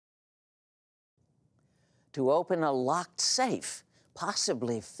to open a locked safe,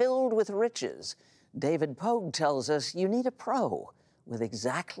 possibly filled with riches. David Pogue tells us you need a pro with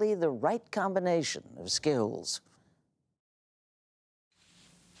exactly the right combination of skills.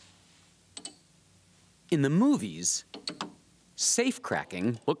 In the movies,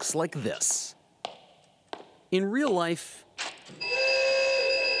 safecracking looks like this. In real life,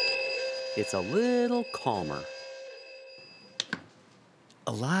 it's a little calmer.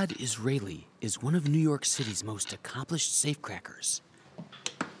 Alad Israeli is one of New York City's most accomplished safecrackers.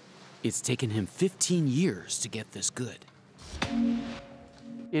 It's taken him 15 years to get this good.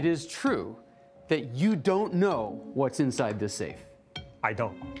 It is true that you don't know what's inside this safe. I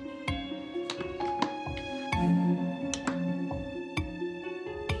don't.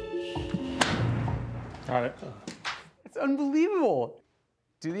 Got it. It's unbelievable.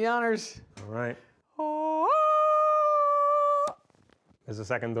 Do the honors. All right. Oh. There's a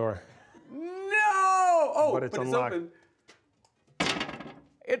second door. No! Oh, but it's unlocked. open.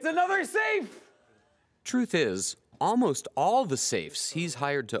 It's another safe! Truth is, almost all the safes he's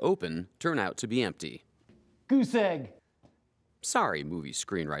hired to open turn out to be empty. Goose egg. Sorry, movie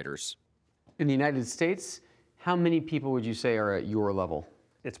screenwriters. In the United States, how many people would you say are at your level?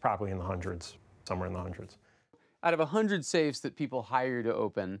 It's probably in the hundreds, somewhere in the hundreds. Out of 100 safes that people hire to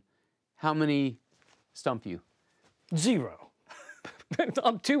open, how many stump you? 0.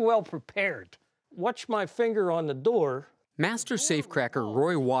 I'm too well prepared. Watch my finger on the door. Master safecracker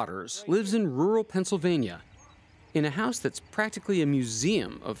Roy Waters lives in rural Pennsylvania in a house that's practically a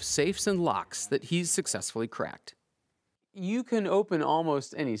museum of safes and locks that he's successfully cracked. You can open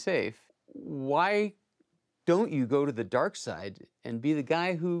almost any safe. Why don't you go to the dark side and be the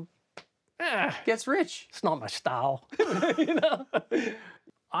guy who gets rich? It's not my style. You know?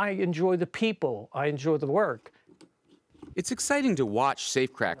 I enjoy the people. I enjoy the work. It's exciting to watch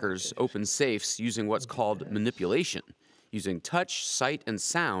safecrackers open safes using what's called manipulation, using touch, sight, and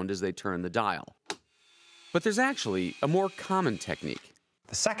sound as they turn the dial. But there's actually a more common technique.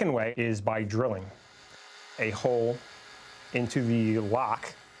 The second way is by drilling a hole into the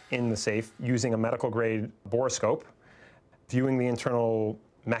lock in the safe using a medical-grade borescope, viewing the internal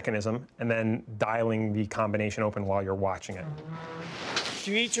mechanism, and then dialing the combination open while you're watching it. Did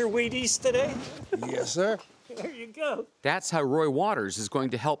you eat your Wheaties today? Yes, sir. There you go. That's how Roy Waters is going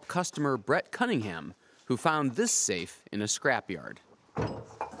to help customer Brett Cunningham, who found this safe in a scrapyard.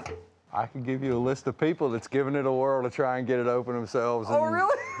 I can give you a list of people that's given it a whirl to try and get it open themselves. Oh,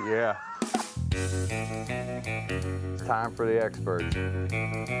 really? Yeah. It's time for the experts.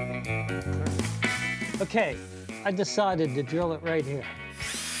 Okay, I decided to drill it right here.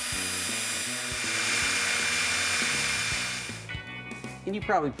 And you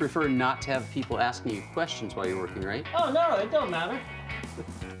probably prefer not to have people asking you questions while you're working, right? Oh, no, it don't matter.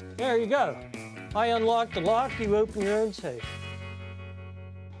 There you go. I unlock the lock, you open your own safe.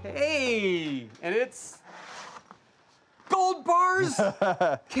 Hey, and it's gold bars,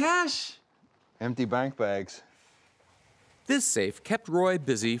 cash. Empty bank bags. This safe kept Roy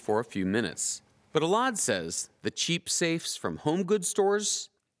busy for a few minutes. But Alad says the cheap safes from home goods stores,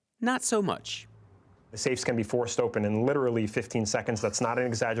 not so much. The safes can be forced open in literally 15 seconds. That's not an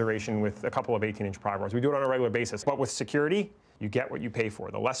exaggeration with a couple of 18-inch pry bars. We do it on a regular basis. But with security, you get what you pay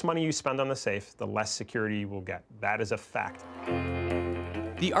for. The less money you spend on the safe, the less security you will get. That is a fact.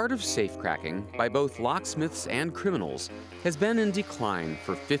 The art of safecracking by both locksmiths and criminals has been in decline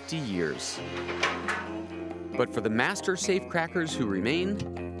for 50 years. But for the master safecrackers who remain,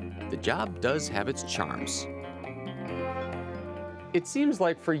 the job does have its charms. It seems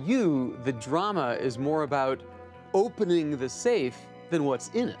like for you, the drama is more about opening the safe than what's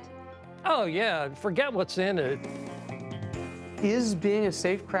in it. Oh, yeah, forget what's in it. Is being a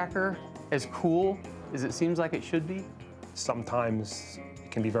safecracker as cool as it seems like it should be? Sometimes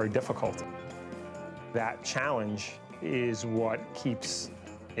it can be very difficult. That challenge is what keeps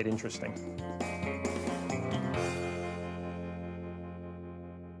it interesting.